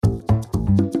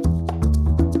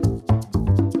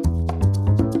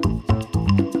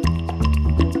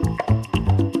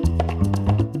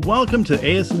Welcome to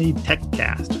AS&E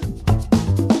TechCast,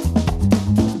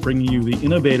 bringing you the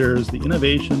innovators, the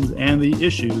innovations, and the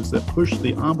issues that push the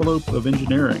envelope of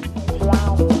engineering.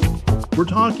 We're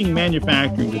talking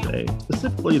manufacturing today,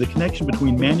 specifically the connection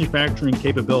between manufacturing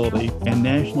capability and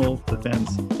national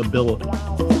defense ability.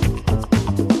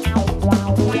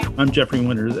 I'm Jeffrey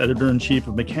Winters, editor-in-chief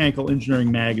of Mechanical Engineering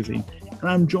Magazine, and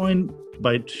I'm joined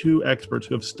by two experts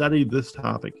who have studied this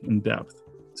topic in depth.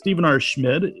 Stephen R.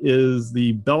 Schmid is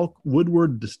the Belk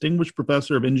Woodward Distinguished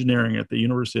Professor of Engineering at the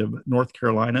University of North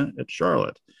Carolina at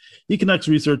Charlotte. He conducts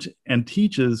research and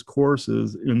teaches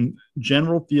courses in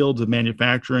general fields of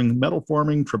manufacturing, metal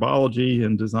forming, tribology,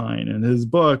 and design. And his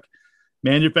book,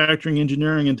 Manufacturing,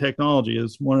 Engineering, and Technology,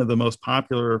 is one of the most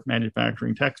popular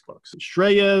manufacturing textbooks.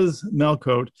 Shreyas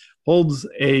Melkote holds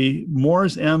a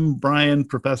Morris M. Bryan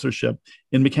Professorship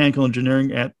in Mechanical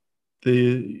Engineering at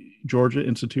the Georgia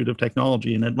Institute of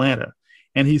Technology in Atlanta,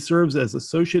 and he serves as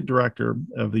Associate Director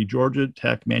of the Georgia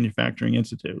Tech Manufacturing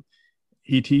Institute.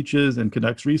 He teaches and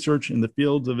conducts research in the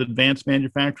fields of advanced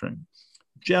manufacturing.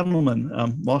 Gentlemen,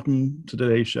 welcome to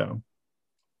today's show.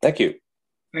 Thank you.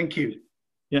 Thank you.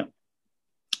 Yeah.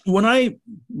 When I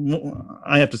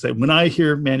have to say, when I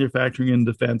hear manufacturing and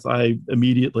defense, I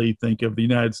immediately think of the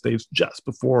United States just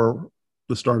before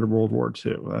the start of World War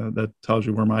II. That tells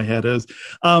you where my head is.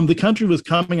 The country was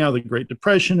coming out of the Great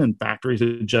Depression, and factories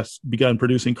had just begun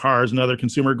producing cars and other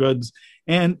consumer goods.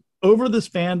 And over the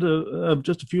span of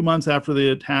just a few months after the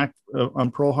attack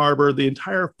on Pearl Harbor, the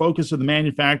entire focus of the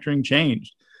manufacturing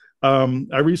changed.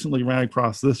 I recently ran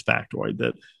across this factoid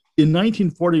that in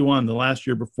 1941, the last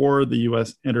year before the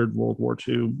U.S. entered World War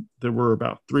II, there were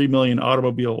about 3 million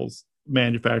automobiles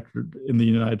manufactured in the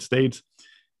United States.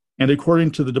 And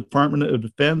according to the Department of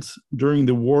Defense, during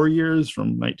the war years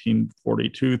from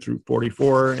 1942 through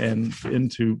 44 and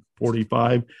into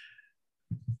 45,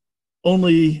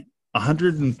 only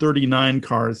 139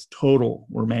 cars total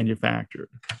were manufactured.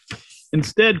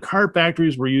 Instead, car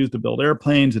factories were used to build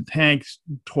airplanes and tanks.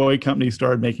 Toy companies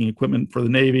started making equipment for the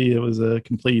Navy. It was a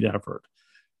complete effort.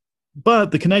 But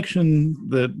the connection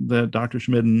that Dr.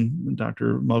 Schmid and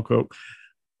Dr. Melkote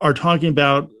are talking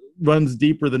about runs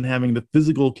deeper than having the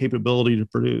physical capability to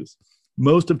produce.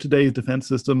 Most of today's defense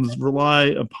systems rely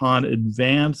upon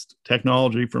advanced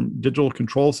technology, from digital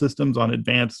control systems on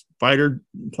advanced fighter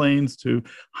planes to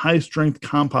high-strength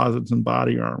composites and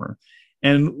body armor.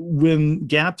 And when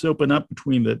gaps open up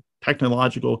between the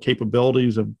technological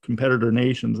capabilities of competitor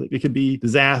nations, it can be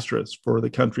disastrous for the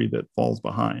country that falls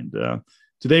behind.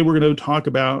 Today, we're going to talk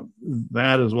about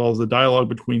that, as well as the dialogue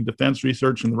between defense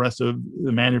research and the rest of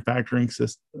the manufacturing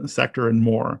sector and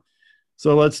more.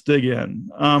 So let's dig in.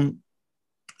 I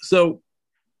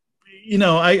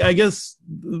guess,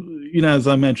 as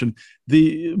I mentioned,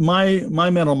 my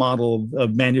mental model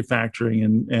of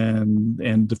manufacturing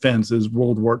and defense is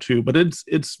World War II, but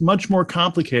it's much more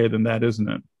complicated than that, isn't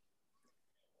it?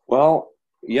 Well,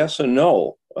 yes and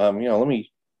no. Let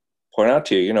me point out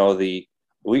to you,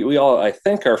 we all, I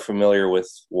think, are familiar with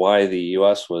why the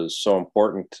U.S. was so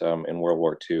important in World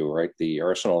War II, right? The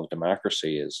arsenal of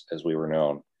democracy, as we were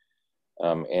known.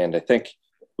 And I think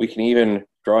we can even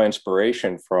draw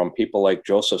inspiration from people like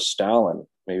Joseph Stalin,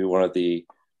 maybe one of the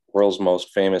world's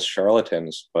most famous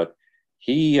charlatans. But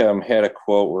he had a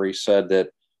quote where he said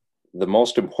that the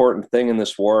most important thing in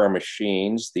this war are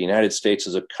machines. The United States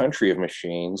is a country of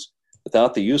machines.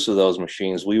 Without the use of those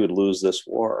machines, we would lose this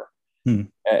war. And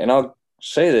I'll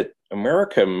say that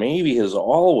America maybe has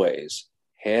always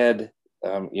had,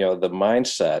 the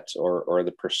mindset or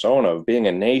the persona of being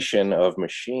a nation of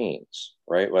machines,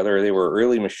 right? Whether they were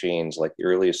early machines like the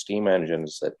earliest steam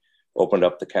engines that opened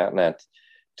up the continent,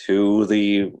 to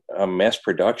the mass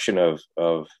production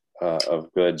of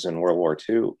goods in World War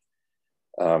II.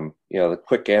 The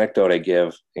quick anecdote I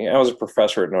give, I was a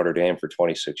professor at Notre Dame for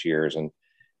 26 years, and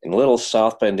in little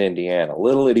South Bend, Indiana, a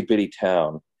little itty bitty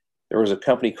town, there was a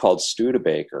company called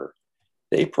Studebaker.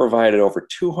 They provided over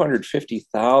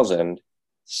 250,000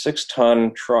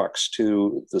 6-ton trucks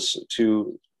to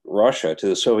Russia, to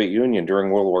the Soviet Union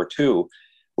during World War II,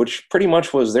 which pretty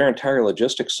much was their entire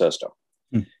logistics system.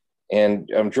 And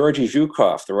Georgy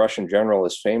Zhukov, the Russian general,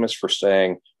 is famous for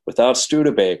saying, without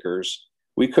Studebakers,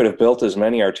 we could have built as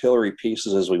many artillery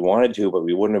pieces as we wanted to, but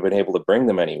we wouldn't have been able to bring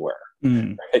them anywhere.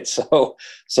 Right?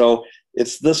 So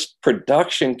it's this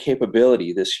production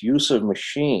capability, this use of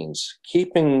machines,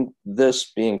 keeping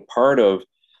this being part of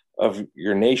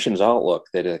your nation's outlook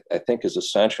that I think is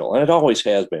essential. And it always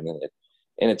has been.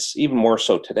 And it's even more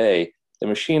so today. The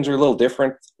machines are a little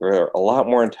different. They're a lot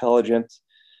more intelligent.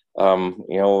 They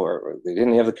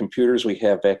didn't have the computers we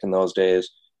have back in those days.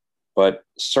 But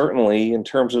certainly, in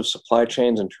terms of supply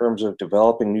chains, in terms of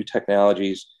developing new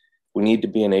technologies, we need to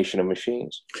be a nation of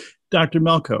machines. Dr.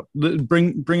 Melko,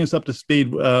 bring us up to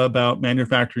speed about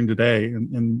manufacturing today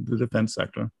in the defense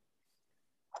sector.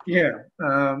 Yeah.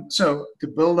 So to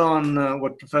build on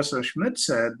what Professor Schmidt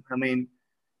said, I mean,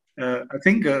 I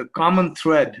think a common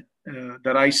thread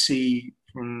that I see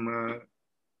from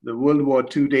the World War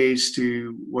II days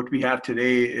to what we have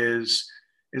today is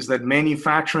that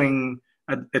manufacturing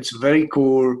at its very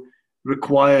core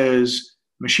requires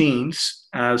machines.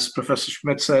 As Professor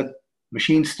Schmidt said,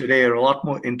 machines today are a lot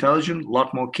more intelligent, a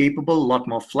lot more capable, a lot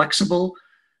more flexible.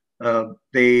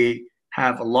 They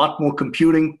have a lot more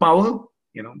computing power.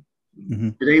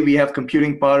 Today we have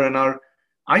computing power in our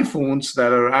iPhones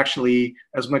that are actually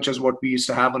as much as what we used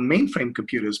to have on mainframe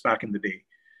computers back in the day.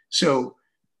 So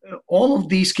all of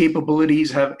these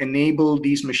capabilities have enabled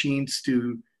these machines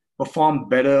to perform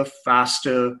better,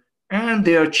 faster, and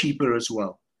they are cheaper as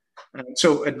well.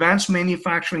 So advanced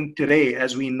manufacturing today,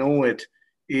 as we know it,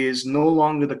 is no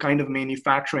longer the kind of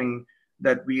manufacturing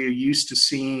that we are used to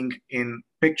seeing in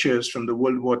pictures from the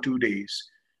World War II days.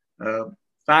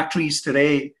 Factories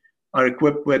today are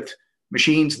equipped with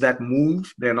machines that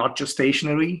move. They're not just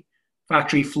stationary.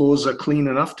 Factory floors are clean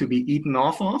enough to be eaten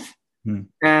off of.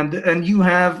 And you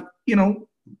have,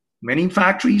 many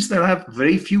factories that have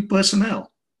very few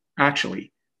personnel,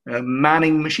 actually,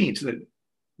 manning machines.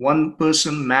 One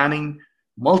person manning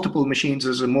multiple machines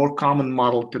is a more common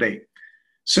model today.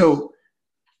 So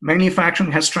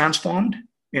manufacturing has transformed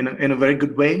in a very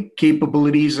good way.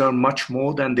 Capabilities are much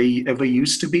more than they ever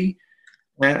used to be.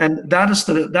 And that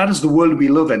is the world we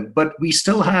live in. But we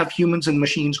still have humans and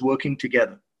machines working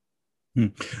together.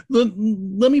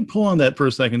 Let me pull on that for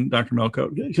a second, Dr.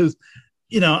 Melko, because,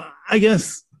 I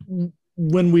guess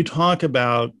when we talk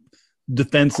about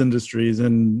defense industries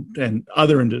and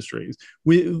other industries,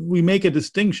 we make a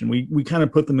distinction. We kind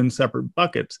of put them in separate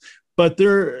buckets. But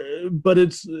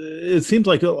it seems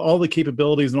like all the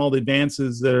capabilities and all the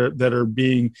advances that are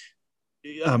being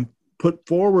put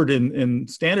forward in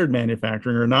standard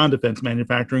manufacturing or non-defense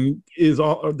manufacturing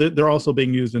they're also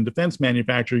being used in defense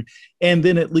manufacturing, and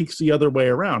then it leaks the other way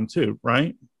around too,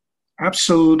 right?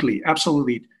 Absolutely.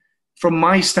 From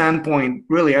my standpoint,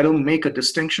 really, I don't make a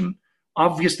distinction.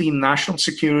 Obviously, national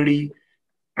security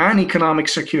and economic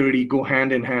security go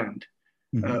hand in hand.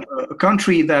 A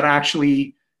country that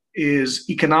actually is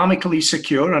economically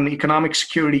secure, and economic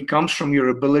security comes from your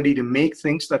ability to make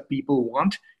things that people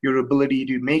want, your ability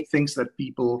to make things that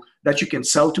you can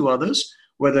sell to others,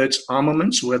 whether it's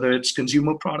armaments, whether it's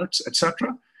consumer products,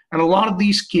 etc. And a lot of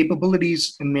these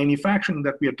capabilities in manufacturing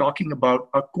that we are talking about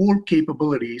are core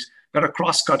capabilities that are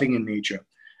cross-cutting in nature.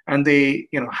 And they,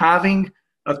 having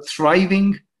a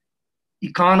thriving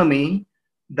economy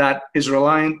that is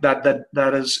reliant,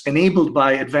 that is enabled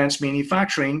by advanced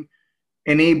manufacturing,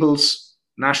 enables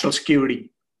national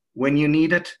security when you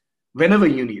need it, whenever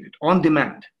you need it, on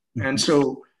demand. And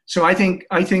so I think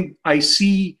I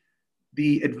see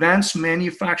the advanced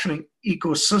manufacturing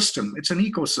ecosystem. It's an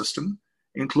ecosystem,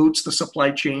 includes the supply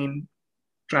chain,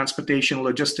 transportation,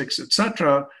 logistics,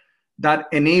 etc., that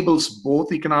enables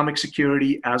both economic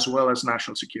security as well as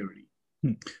national security.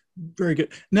 Very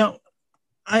good. Now,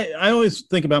 I always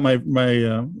think about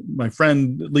my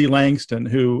friend Lee Langston,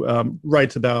 who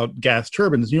writes about gas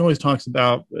turbines. He always talks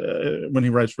about, when he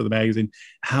writes for the magazine,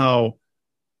 how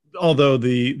although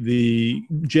the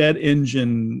jet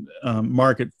engine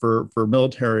market for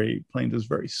military planes is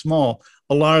very small,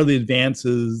 a lot of the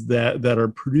advances that are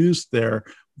produced there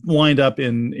wind up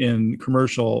in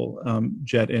commercial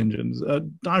jet engines.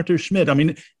 Dr. Schmidt, I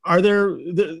mean,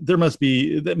 there must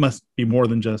be more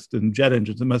than just in jet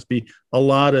engines. There must be a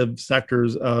lot of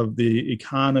sectors of the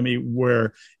economy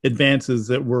where advances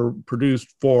that were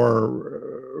produced for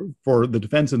the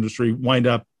defense industry wind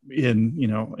up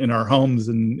in our homes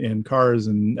and in cars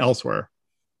and elsewhere.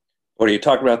 What are you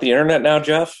talking about, the internet now,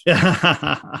 Jeff?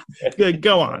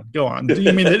 Go on. Do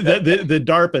you mean the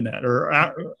DARPANET or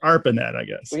ARPANET, I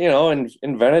guess?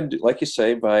 Invented, like you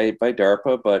say, by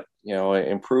DARPA, but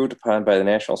improved upon by the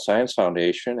National Science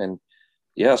Foundation. And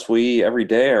yes, we every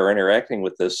day are interacting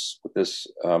with this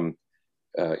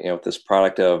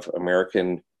product of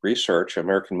American research,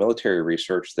 American military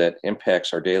research that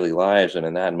impacts our daily lives in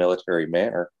a non-military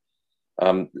manner.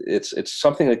 It's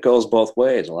something that goes both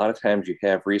ways. A lot of times you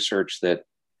have research that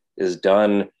is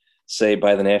done, say,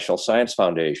 by the National Science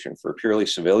Foundation for purely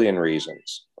civilian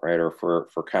reasons, right, or for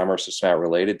commerce that's not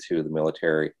related to the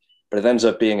military, but it ends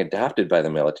up being adopted by the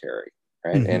military,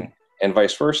 right, and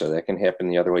vice versa. That can happen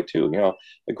the other way too.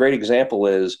 A great example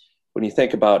is when you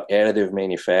think about additive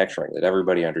manufacturing that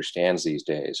everybody understands these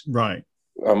days. Right.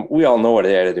 we all know what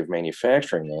additive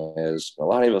manufacturing is. A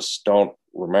lot of us don't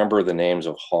remember the names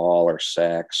of Hall or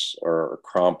Sachs or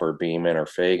Crump or Beeman or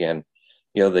Fagan,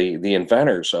 the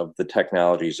inventors of the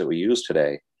technologies that we use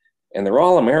today. And they're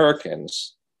all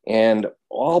Americans, and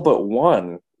all but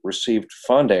one received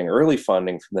funding, early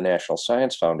funding from the National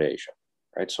Science Foundation,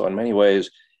 right? So in many ways,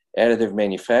 additive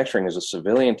manufacturing is a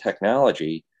civilian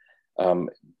technology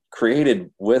created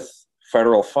with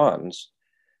federal funds.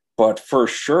 But for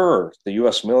sure, the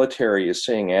U.S. military is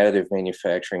seeing additive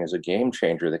manufacturing as a game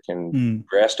changer that can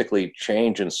drastically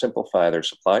change and simplify their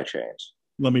supply chains.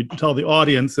 Let me tell the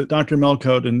audience that Dr.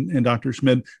 Melkote and Dr.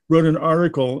 Schmid wrote an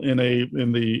article in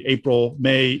the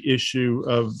April-May issue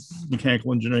of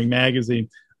Mechanical Engineering Magazine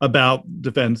about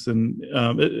defense and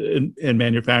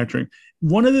manufacturing.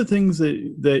 One of the things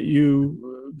that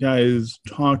you guys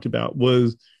talked about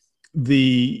was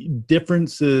the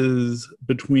differences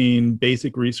between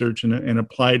basic research and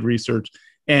applied research,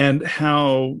 and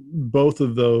how both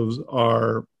of those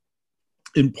are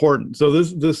important. So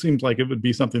this seems like it would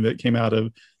be something that came out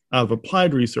of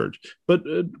applied research. But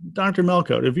Dr.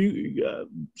 Melkote, if you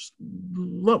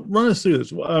run us through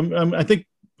this, I think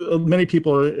many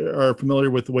people are familiar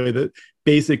with the way that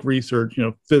basic research,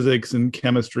 physics and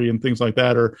chemistry and things like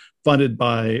that, are funded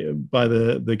by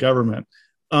the government.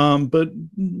 But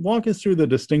walk us through the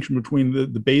distinction between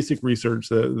the basic research,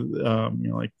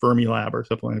 like Fermilab or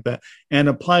something like that, and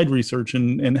applied research,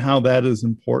 and how that is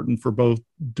important for both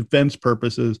defense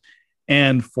purposes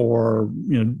and for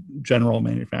general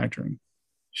manufacturing.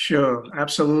 Sure,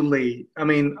 absolutely. I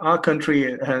mean, our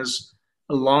country has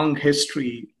a long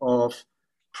history of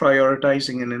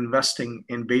prioritizing and investing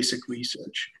in basic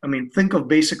research. I mean, think of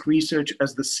basic research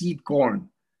as the seed corn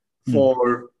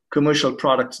for commercial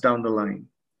products down the line.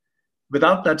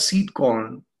 Without that seed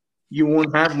corn, you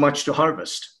won't have much to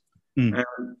harvest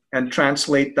and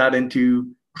translate that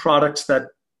into products that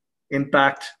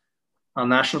impact our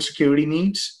national security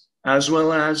needs as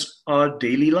well as our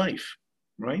daily life,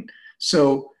 right?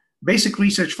 So basic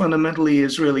research fundamentally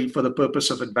is really for the purpose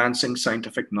of advancing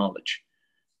scientific knowledge.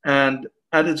 And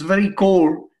at its very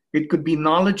core, it could be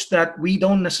knowledge that we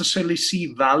don't necessarily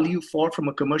see value for from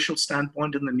a commercial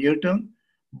standpoint in the near term,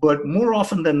 but more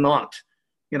often than not,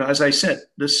 as I said,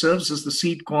 this serves as the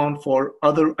seed corn for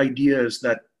other ideas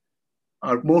that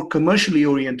are more commercially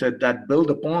oriented, that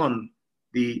build upon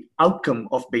the outcome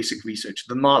of basic research,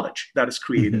 the knowledge that is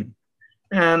created.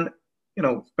 And,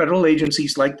 federal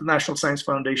agencies like the National Science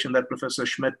Foundation that Professor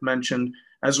Schmidt mentioned,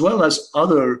 as well as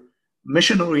other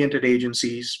mission-oriented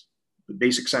agencies, the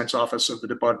Basic Science Office of the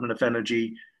Department of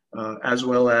Energy, as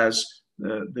well as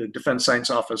the Defense Science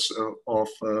Office of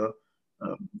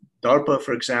DARPA,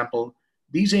 for example.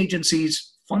 These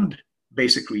agencies fund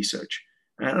basic research,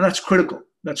 and that's critical.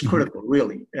 That's critical,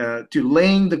 really, to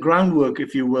laying the groundwork,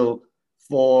 if you will,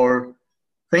 for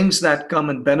things that come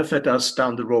and benefit us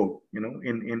down the road, in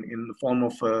the form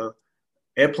of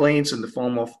airplanes, in the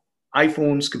form of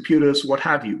iPhones, computers, what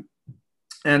have you.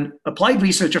 And applied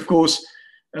research, of course,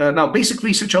 now basic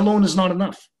research alone is not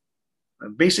enough.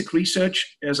 Basic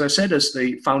research, as I said, is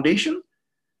the foundation.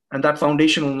 And that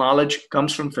foundational knowledge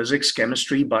comes from physics,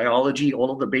 chemistry, biology,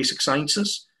 all of the basic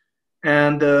sciences.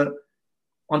 And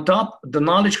on top, the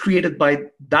knowledge created by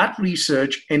that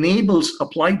research enables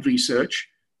applied research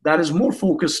that is more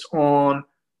focused on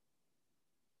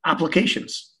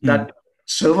applications that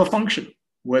serve a function,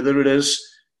 whether it is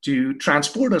to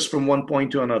transport us from one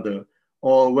point to another,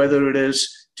 or whether it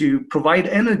is to provide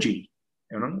energy,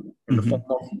 in the form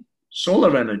of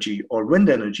solar energy or wind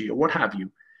energy or what have you.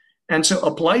 And so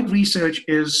applied research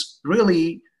is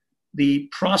really the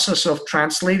process of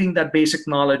translating that basic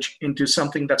knowledge into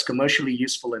something that's commercially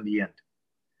useful in the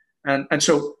end. And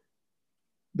so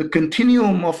the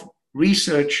continuum of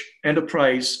research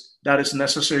enterprise that is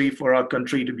necessary for our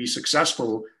country to be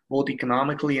successful, both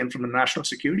economically and from a national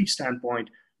security standpoint,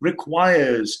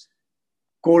 requires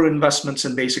core investments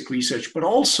in basic research, but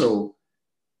also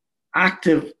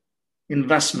active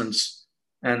investments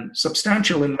and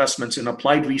substantial investments in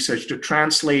applied research to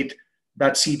translate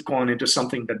that seed corn into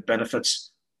something that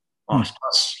benefits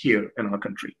us here in our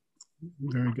country.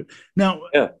 Very good. Now,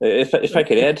 if I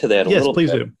could add to that a little bit.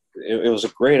 Yes, please do. It was a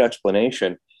great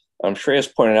explanation.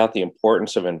 Shreyas pointed out the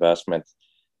importance of investment.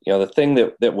 The thing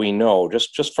that we know,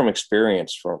 just from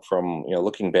experience, from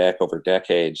looking back over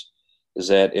decades, is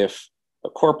that if a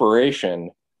corporation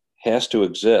has to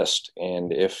exist,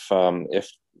 and if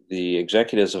the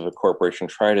executives of a corporation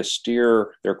try to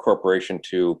steer their corporation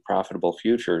to profitable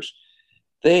futures,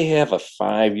 they have a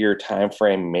 5-year time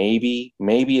frame. Maybe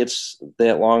it's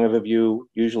that long of a view.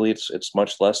 Usually it's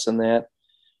much less than that.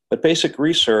 But basic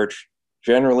research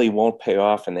generally won't pay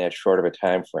off in that short of a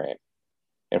time frame.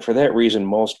 And for that reason,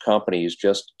 most companies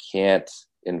just can't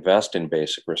invest in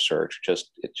basic research.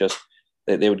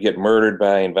 They would get murdered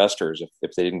by investors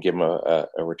if they didn't give them a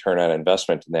return on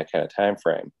investment in that kind of time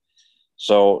frame.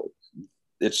 So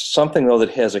it's something, though,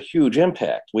 that has a huge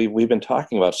impact. We've been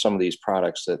talking about some of these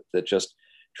products that just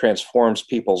transforms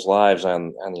people's lives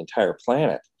on the entire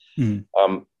planet.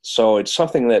 So it's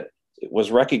something that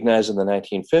was recognized in the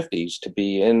 1950s to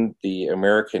be in the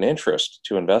American interest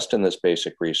to invest in this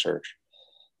basic research.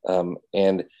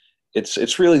 And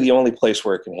it's really the only place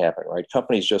where it can happen, right?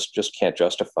 Companies just can't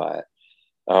justify it.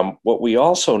 What we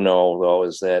also know, though,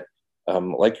 is that,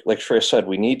 like Shreya said,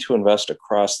 we need to invest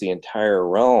across the entire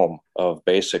realm of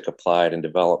basic, applied, and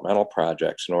developmental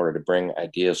projects in order to bring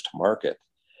ideas to market.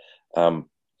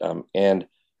 And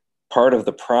part of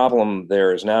the problem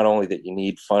there is not only that you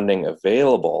need funding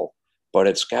available, but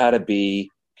it's got to be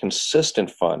consistent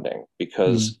funding,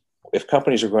 because if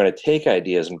companies are going to take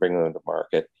ideas and bring them to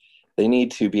market, they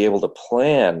need to be able to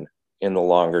plan in the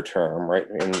longer term, right,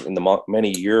 in the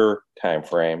many-year time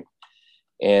frame.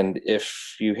 And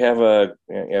if you have a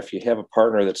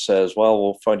partner that says, "Well,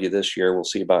 we'll fund you this year, we'll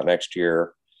see about next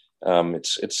year,"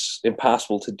 it's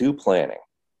impossible to do planning,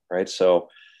 right? So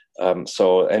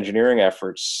engineering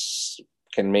efforts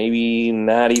can maybe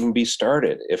not even be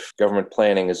started if government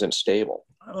planning isn't stable.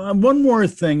 One more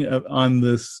thing on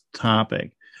this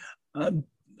topic.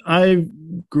 I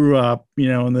grew up,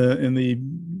 Mom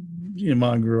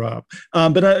grew up,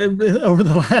 but over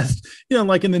the last,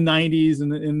 like in the 90s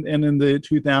and in the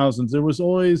 2000s, there was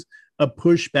always a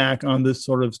pushback on this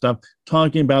sort of stuff,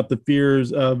 talking about the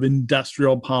fears of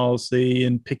industrial policy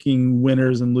and picking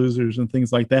winners and losers and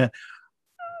things like that.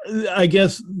 I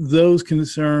guess those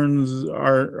concerns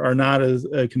are not as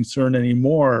a concern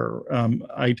anymore.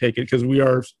 I take it because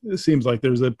it seems like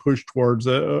there's a push towards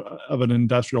of an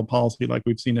industrial policy like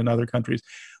we've seen in other countries.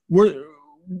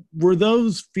 Were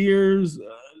those fears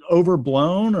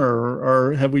overblown,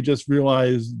 or have we just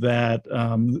realized that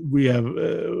we have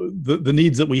the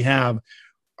needs that we have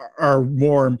are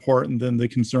more important than the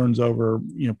concerns over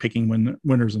picking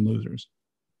winners and losers?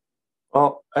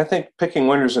 Well, I think picking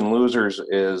winners and losers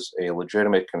is a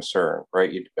legitimate concern,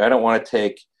 right? I don't want to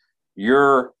take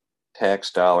your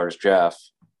tax dollars, Jeff,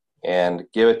 and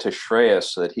give it to Shreya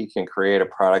so that he can create a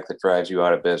product that drives you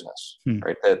out of business,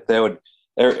 right? That would,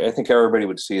 I think everybody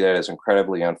would see that as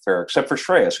incredibly unfair, except for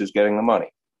Shreya, who's getting the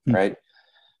money, right?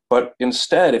 But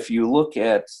instead, if you look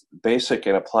at basic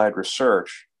and applied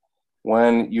research,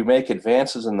 when you make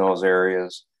advances in those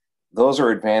areas, those are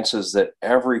advances that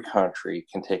every country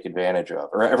can take advantage of,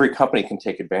 or every company can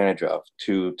take advantage of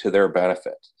to their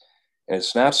benefit. And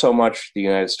it's not so much the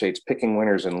United States picking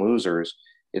winners and losers,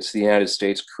 it's the United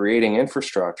States creating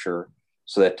infrastructure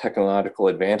so that technological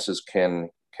advances can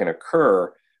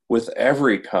occur with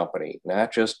every company,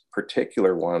 not just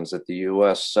particular ones that the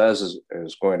U.S. says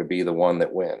is going to be the one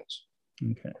that wins.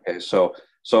 Okay, so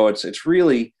it's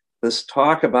really this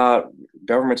talk about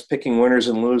governments picking winners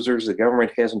and losers, the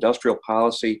government has industrial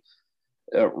policy.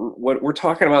 What we're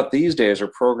talking about these days are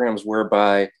programs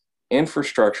whereby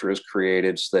infrastructure is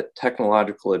created so that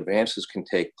technological advances can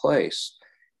take place.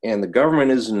 And the government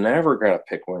is never going to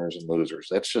pick winners and losers.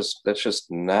 That's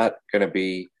just not going to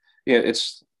be,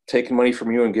 it's taking money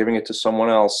from you and giving it to someone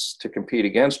else to compete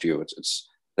against you. It's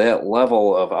that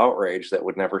level of outrage that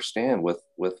would never stand with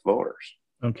voters.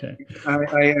 Okay,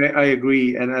 I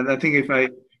agree, and I think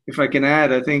if I can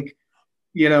add, I think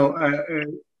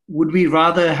would we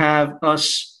rather have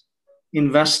us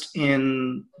invest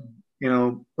in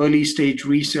early stage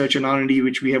research and R&D,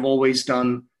 which we have always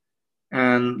done,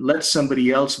 and let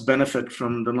somebody else benefit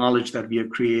from the knowledge that we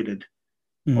have created,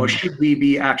 or should we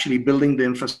be actually building the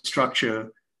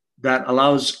infrastructure that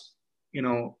allows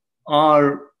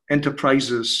our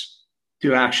enterprises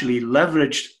to actually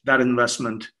leverage that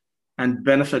investment and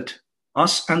benefit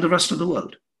us and the rest of the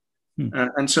world?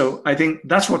 And so I think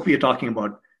that's what we are talking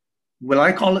about. Do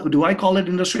I call it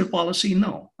industrial policy?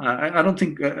 No, I don't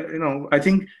think, I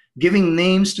think giving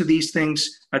names to these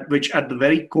things which at the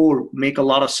very core make a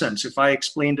lot of sense. If I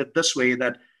explained it this way,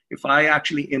 that if I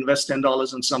actually invest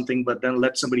 $10 in something, but then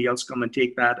let somebody else come and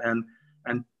take that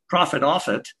and profit off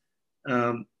it,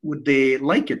 would they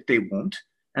like it? They won't.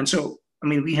 And so,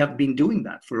 we have been doing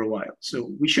that for a while,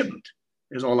 so we shouldn't,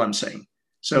 is all I'm saying.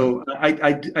 So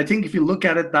I think if you look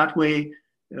at it that way,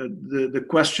 the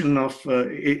question of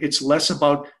it's less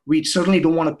about, we certainly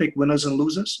don't want to pick winners and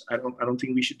losers. I don't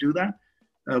think we should do that.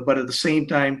 But at the same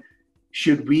time,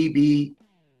 should we be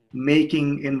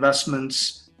making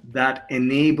investments that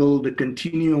enable the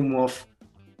continuum of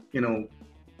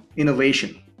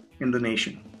innovation in the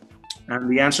nation? And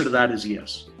the answer to that is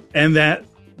yes. And that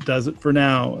does it for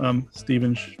now.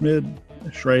 Stephen Schmid,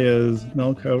 Shreyas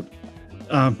Melkote.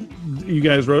 You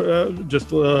guys wrote, just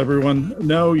to let everyone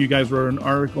know, you guys wrote an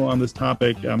article on this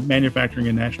topic, Manufacturing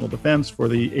and National Defense, for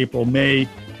the April-May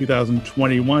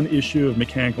 2021 issue of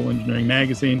Mechanical Engineering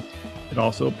Magazine. It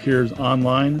also appears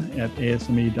online at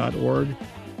asme.org.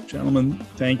 Gentlemen,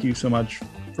 thank you so much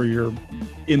for your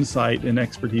insight and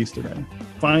expertise today.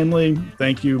 Finally,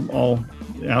 thank you all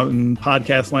out in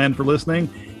podcast land for listening.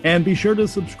 And be sure to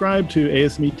subscribe to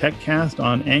ASME TechCast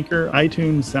on Anchor,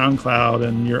 iTunes, SoundCloud,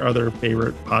 and your other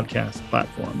favorite podcast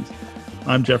platforms.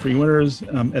 I'm Jeffrey Winters,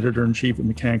 Editor-in-Chief of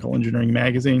Mechanical Engineering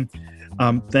Magazine.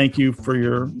 Thank you for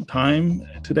your time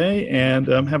today, and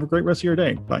have a great rest of your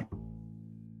day. Bye.